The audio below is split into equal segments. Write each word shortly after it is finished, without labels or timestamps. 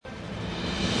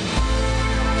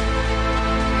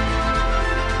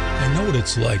what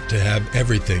it's like to have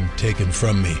everything taken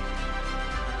from me.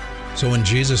 So when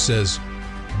Jesus says,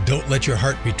 "Don't let your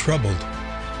heart be troubled,"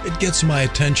 it gets my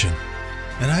attention.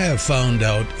 And I have found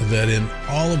out that in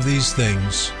all of these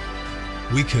things,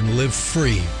 we can live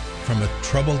free from a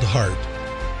troubled heart,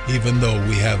 even though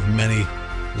we have many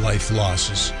life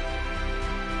losses.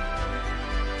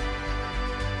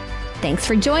 Thanks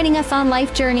for joining us on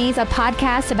Life Journeys, a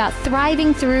podcast about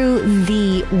thriving through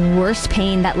the worst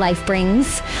pain that life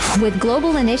brings. With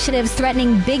global initiatives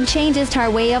threatening big changes to our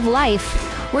way of life,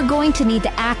 we're going to need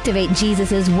to activate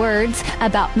Jesus' words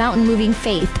about mountain-moving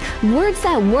faith. Words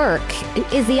That Work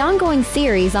is the ongoing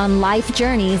series on life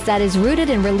journeys that is rooted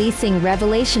in releasing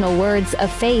revelational words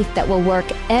of faith that will work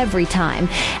every time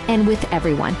and with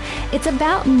everyone. It's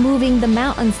about moving the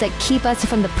mountains that keep us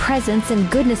from the presence and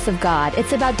goodness of God.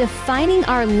 It's about defining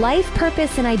our life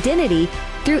purpose and identity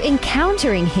through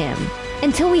encountering Him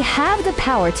until we have the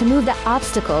power to move the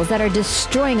obstacles that are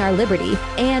destroying our liberty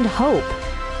and hope.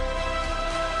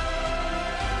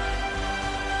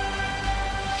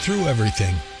 Through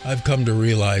everything, I've come to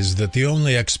realize that the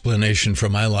only explanation for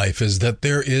my life is that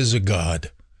there is a God.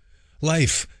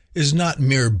 Life is not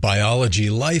mere biology.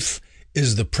 Life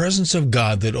is the presence of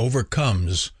God that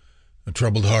overcomes a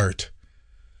troubled heart.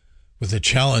 With the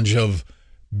challenge of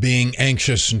being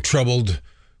anxious and troubled,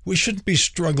 we shouldn't be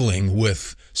struggling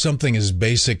with something as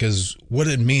basic as what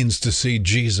it means to see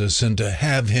Jesus and to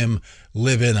have Him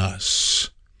live in us.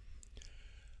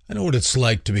 I know what it's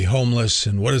like to be homeless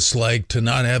and what it's like to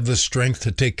not have the strength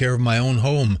to take care of my own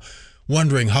home,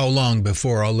 wondering how long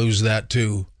before I'll lose that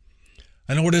too.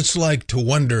 I know what it's like to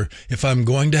wonder if I'm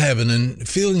going to heaven and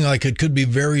feeling like it could be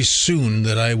very soon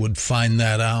that I would find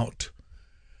that out.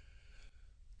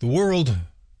 The world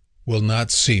will not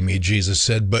see me, Jesus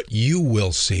said, but you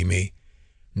will see me.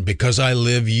 And because I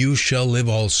live, you shall live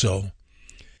also.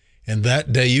 And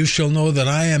that day you shall know that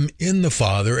I am in the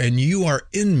Father, and you are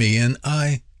in me, and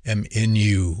I am in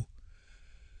you.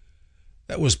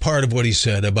 That was part of what he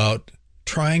said about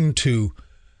trying to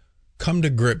come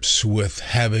to grips with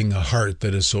having a heart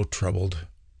that is so troubled.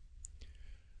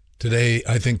 Today,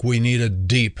 I think we need a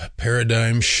deep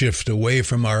paradigm shift away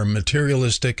from our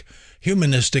materialistic,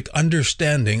 humanistic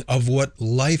understanding of what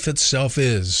life itself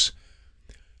is.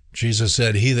 Jesus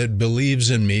said, "He that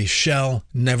believes in me shall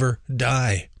never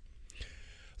die."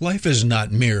 Life is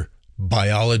not mere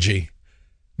biology,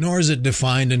 nor is it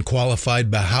defined and qualified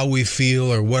by how we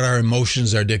feel or what our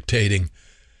emotions are dictating.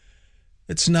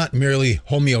 It's not merely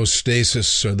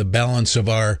homeostasis or the balance of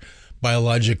our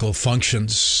biological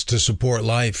functions to support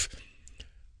life.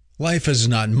 Life is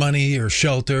not money or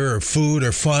shelter or food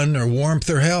or fun or warmth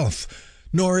or health,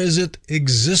 nor is it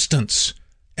existence,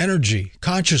 energy,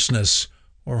 consciousness,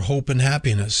 or hope and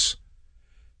happiness.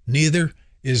 Neither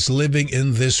is living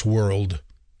in this world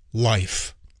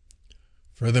life.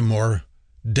 Furthermore,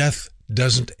 death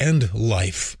doesn't end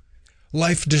life.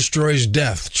 Life destroys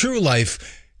death. True life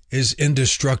is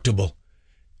indestructible.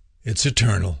 It's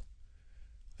eternal.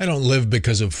 I don't live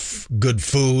because of good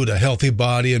food, a healthy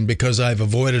body, and because I've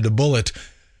avoided a bullet.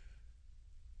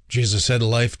 Jesus said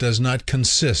life does not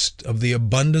consist of the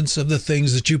abundance of the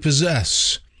things that you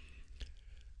possess.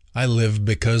 I live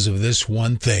because of this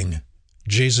one thing.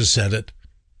 Jesus said it.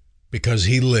 Because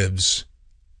He lives,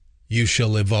 you shall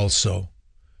live also.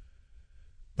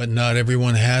 But not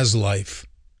everyone has life,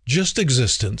 just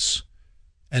existence,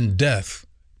 and death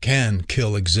can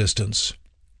kill existence.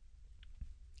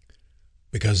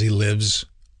 Because He lives,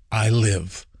 I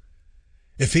live.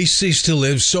 If He ceased to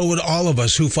live, so would all of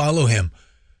us who follow Him.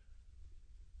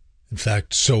 In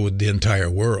fact, so would the entire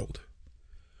world.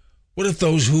 What if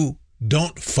those who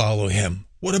don't follow Him?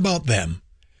 What about them?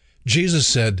 Jesus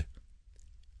said,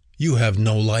 "You have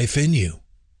no life in you."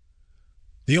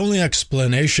 The only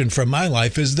explanation for my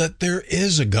life is that there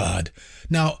is a God.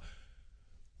 Now,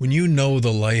 when you know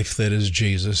the life that is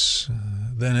Jesus,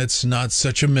 then it's not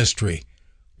such a mystery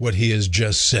what He has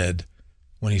just said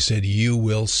when He said, "You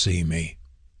will see me."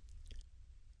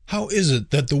 How is it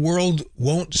that the world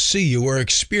won't see you or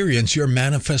experience your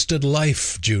manifested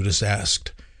life? Judas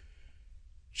asked.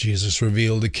 Jesus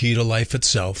revealed the key to life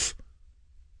itself: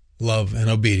 love and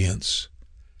obedience.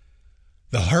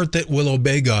 The heart that will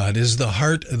obey God is the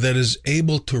heart that is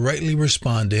able to rightly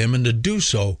respond to Him and to do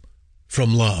so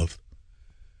from love.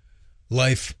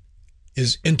 Life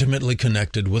is intimately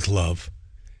connected with love.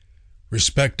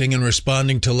 Respecting and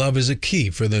responding to love is a key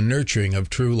for the nurturing of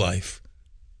true life,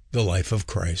 the life of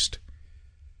Christ.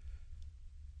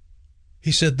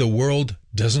 He said, "The world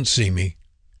doesn't see me,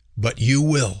 but you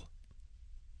will."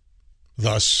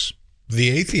 Thus, the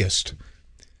atheist.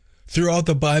 Throughout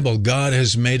the Bible, God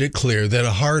has made it clear that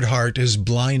a hard heart is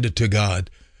blind to God.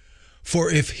 For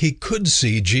if he could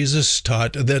see, Jesus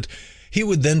taught that he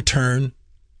would then turn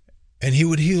and he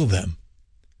would heal them.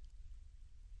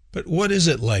 But what is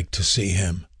it like to see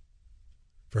him?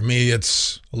 For me,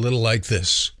 it's a little like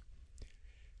this.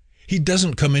 He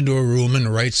doesn't come into a room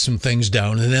and write some things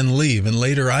down and then leave, and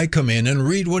later I come in and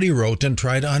read what he wrote and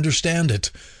try to understand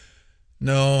it.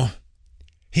 No,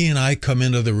 he and I come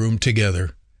into the room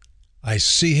together. I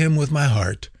see him with my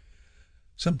heart,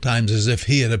 sometimes as if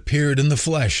he had appeared in the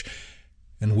flesh,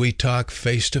 and we talk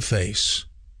face to face.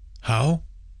 How?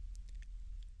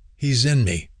 He's in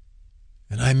me,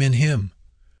 and I'm in him.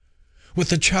 With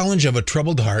the challenge of a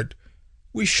troubled heart,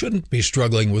 we shouldn't be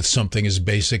struggling with something as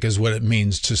basic as what it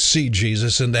means to see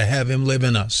Jesus and to have him live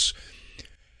in us.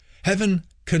 Heaven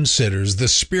considers the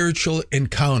spiritual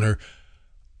encounter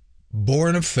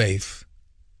born of faith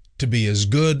to be as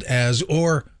good as,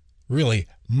 or really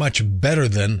much better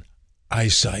than,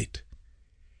 eyesight.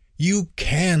 You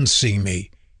can see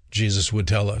me, Jesus would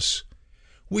tell us.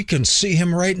 We can see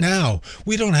him right now.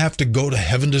 We don't have to go to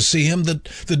heaven to see him.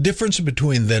 The difference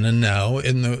between then and now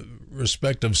in the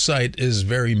respect of sight is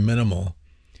very minimal.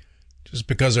 Just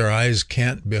because our eyes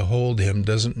can't behold him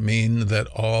doesn't mean that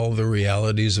all the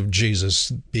realities of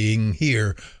Jesus being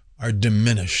here are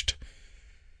diminished.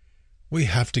 We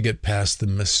have to get past the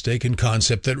mistaken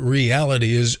concept that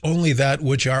reality is only that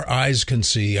which our eyes can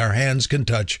see, our hands can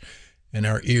touch, and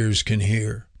our ears can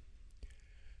hear.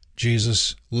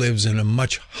 Jesus lives in a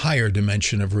much higher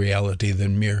dimension of reality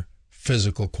than mere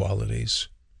physical qualities.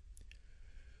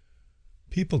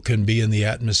 People can be in the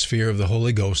atmosphere of the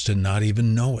Holy Ghost and not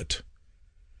even know it.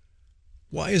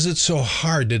 Why is it so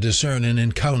hard to discern and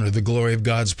encounter the glory of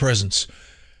God's presence?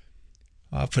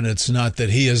 Often it's not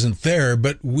that he isn't there,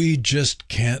 but we just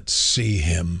can't see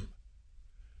him.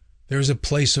 There's a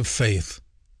place of faith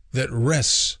that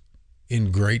rests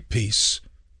in great peace.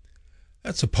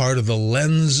 That's a part of the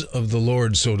lens of the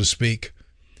Lord, so to speak.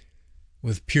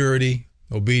 With purity,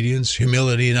 obedience,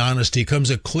 humility, and honesty comes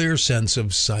a clear sense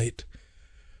of sight.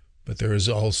 But there is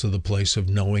also the place of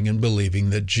knowing and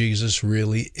believing that Jesus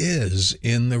really is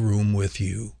in the room with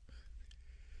you.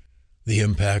 The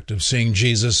impact of seeing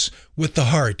Jesus with the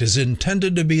heart is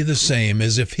intended to be the same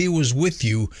as if he was with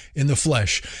you in the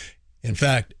flesh. In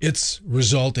fact, its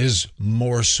result is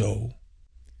more so.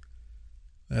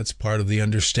 That's part of the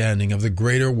understanding of the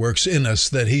greater works in us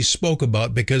that he spoke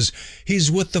about, because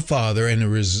he's with the Father and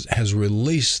has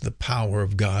released the power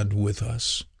of God with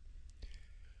us.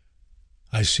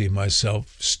 I see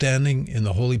myself standing in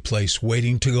the holy place,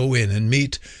 waiting to go in and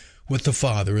meet with the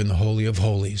Father in the Holy of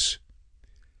Holies.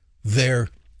 There,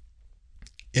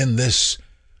 in this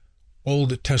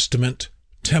Old Testament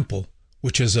temple,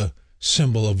 which is a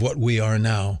symbol of what we are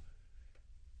now,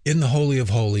 in the Holy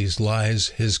of Holies lies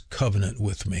his covenant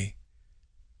with me.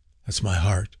 That's my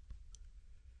heart.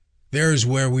 There is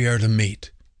where we are to meet.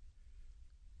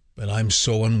 But I'm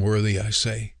so unworthy, I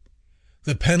say.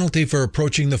 The penalty for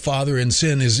approaching the Father in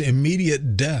sin is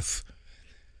immediate death.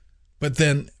 But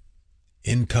then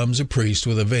in comes a priest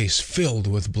with a vase filled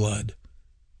with blood.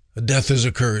 A death has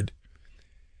occurred.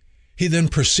 He then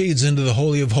proceeds into the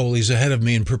Holy of Holies ahead of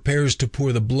me and prepares to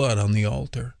pour the blood on the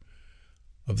altar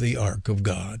of the ark of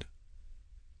God.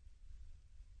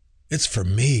 It's for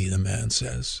me, the man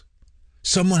says.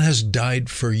 Someone has died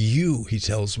for you, he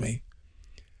tells me.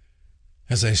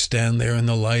 As I stand there in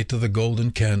the light of the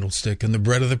golden candlestick and the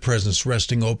bread of the presence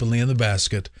resting openly in the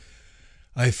basket,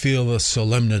 I feel the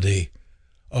solemnity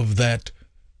of that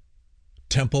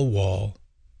temple wall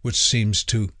which seems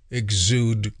to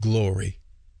exude glory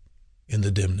in the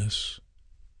dimness.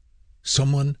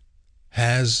 Someone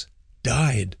has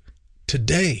died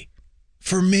today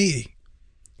for me.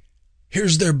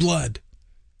 Here's their blood.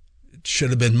 It should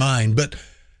have been mine, but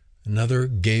another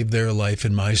gave their life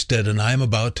in my stead, and I am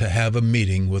about to have a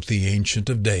meeting with the Ancient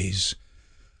of Days,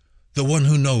 the one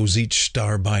who knows each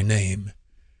star by name.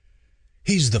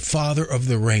 He's the Father of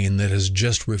the rain that has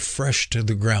just refreshed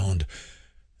the ground,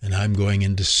 and I'm going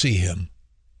in to see him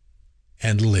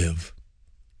and live.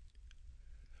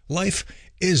 Life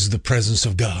is the presence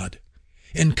of God.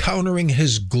 Encountering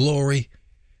his glory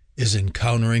is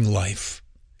encountering life.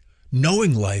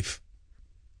 Knowing life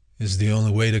is the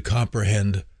only way to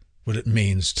comprehend what it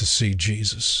means to see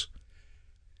Jesus.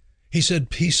 He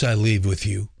said, "Peace I leave with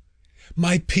you.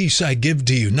 My peace I give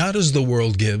to you, not as the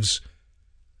world gives.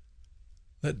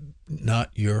 Let not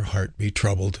your heart be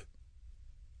troubled,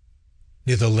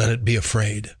 neither let it be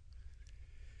afraid."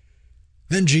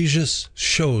 Then Jesus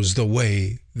shows the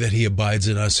way that he abides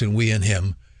in us and we in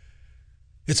him.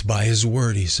 It's by his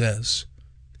word, he says.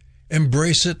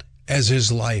 Embrace it as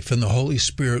his life, and the Holy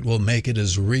Spirit will make it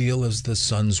as real as the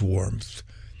sun's warmth.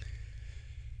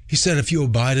 He said, if you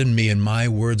abide in me and my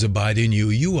words abide in you,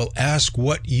 you will ask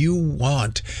what you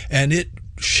want, and it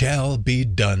shall be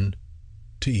done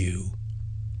to you.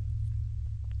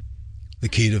 The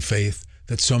key to faith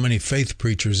that so many faith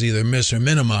preachers either miss or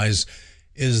minimize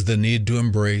is the need to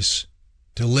embrace,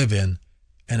 to live in,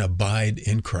 and abide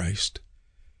in Christ.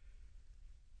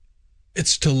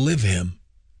 It's to live him,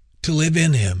 to live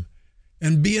in him,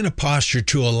 and be in a posture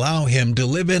to allow him to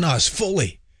live in us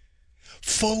fully.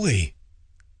 Fully.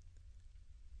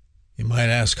 You might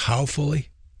ask, how fully?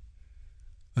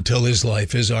 Until his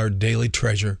life is our daily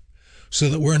treasure, so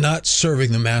that we're not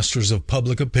serving the masters of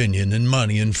public opinion and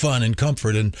money and fun and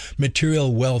comfort and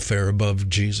material welfare above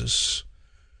Jesus.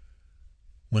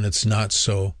 When it's not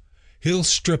so, he'll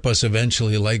strip us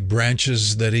eventually like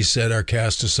branches that he said are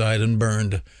cast aside and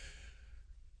burned.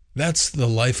 That's the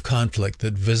life conflict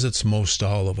that visits most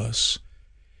all of us.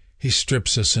 He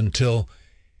strips us until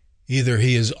either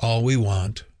he is all we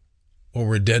want, or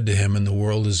we're dead to him and the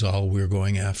world is all we're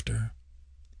going after.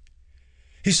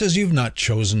 He says, you've not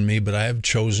chosen me, but I have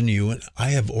chosen you, and I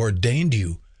have ordained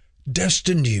you,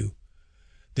 destined you,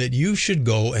 that you should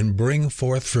go and bring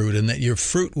forth fruit, and that your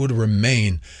fruit would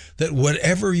remain, that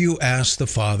whatever you ask the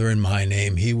Father in my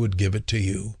name, he would give it to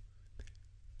you.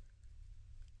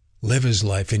 Live his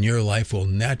life, and your life will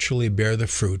naturally bear the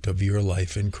fruit of your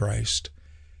life in Christ.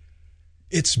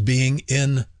 It's being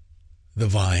in the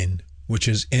vine, which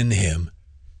is in him,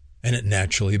 and it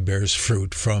naturally bears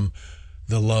fruit from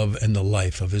the love and the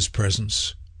life of his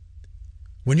presence.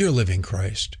 When you're living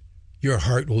Christ, your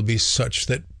heart will be such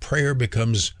that prayer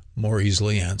becomes more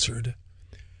easily answered.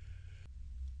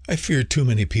 I fear too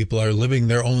many people are living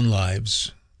their own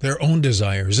lives, their own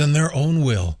desires, and their own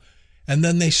will, and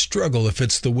then they struggle if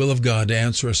it's the will of God to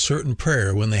answer a certain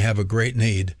prayer when they have a great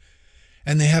need,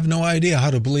 and they have no idea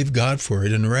how to believe God for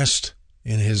it and rest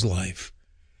in his life.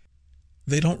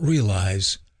 They don't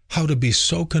realize how to be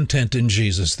so content in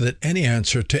Jesus that any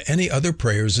answer to any other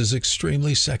prayers is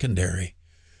extremely secondary.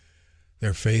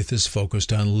 Their faith is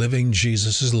focused on living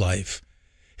Jesus' life,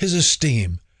 his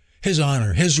esteem, his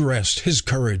honor, his rest, his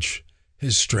courage,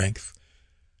 his strength.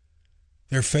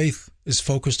 Their faith is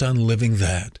focused on living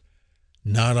that,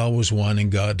 not always wanting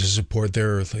God to support their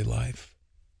earthly life.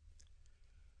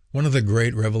 One of the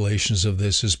great revelations of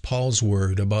this is Paul's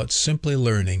word about simply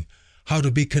learning how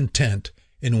to be content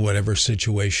in whatever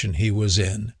situation he was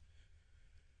in.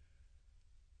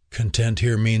 Content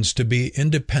here means to be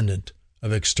independent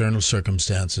of external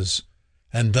circumstances,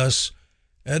 and thus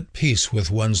at peace with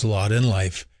one's lot in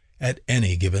life at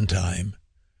any given time.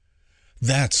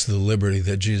 That's the liberty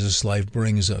that Jesus' life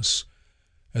brings us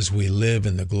as we live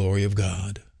in the glory of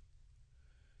God.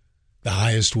 The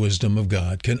highest wisdom of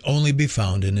God can only be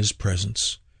found in his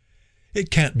presence.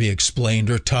 It can't be explained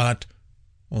or taught,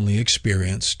 only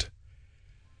experienced.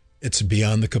 It's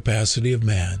beyond the capacity of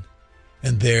man,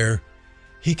 and there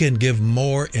he can give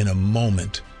more in a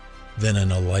moment than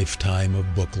in a lifetime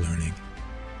of book learning.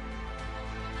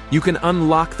 You can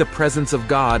unlock the presence of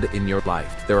God in your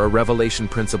life. There are revelation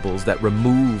principles that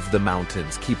remove the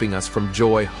mountains, keeping us from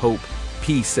joy, hope,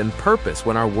 peace, and purpose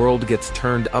when our world gets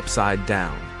turned upside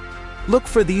down. Look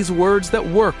for these words that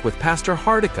work with Pastor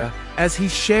Hardica as he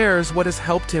shares what has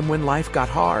helped him when life got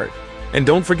hard. And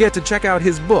don't forget to check out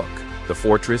his book, The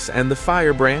Fortress and the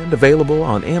Firebrand, available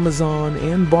on Amazon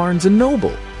and Barnes &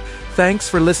 Noble. Thanks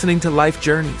for listening to Life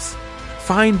Journeys.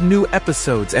 Find new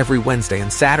episodes every Wednesday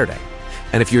and Saturday.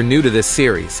 And if you're new to this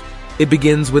series, it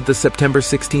begins with the September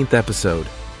 16th episode.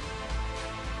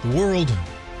 The world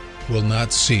will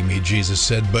not see me, Jesus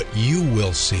said, but you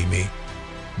will see me.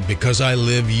 Because I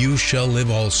live, you shall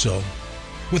live also.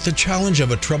 With the challenge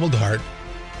of a troubled heart,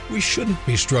 we shouldn't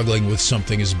be struggling with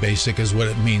something as basic as what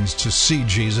it means to see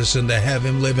Jesus and to have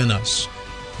him live in us.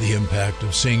 The impact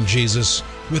of seeing Jesus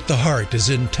with the heart is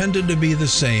intended to be the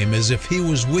same as if he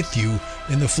was with you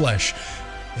in the flesh.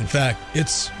 In fact,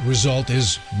 its result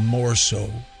is more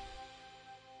so.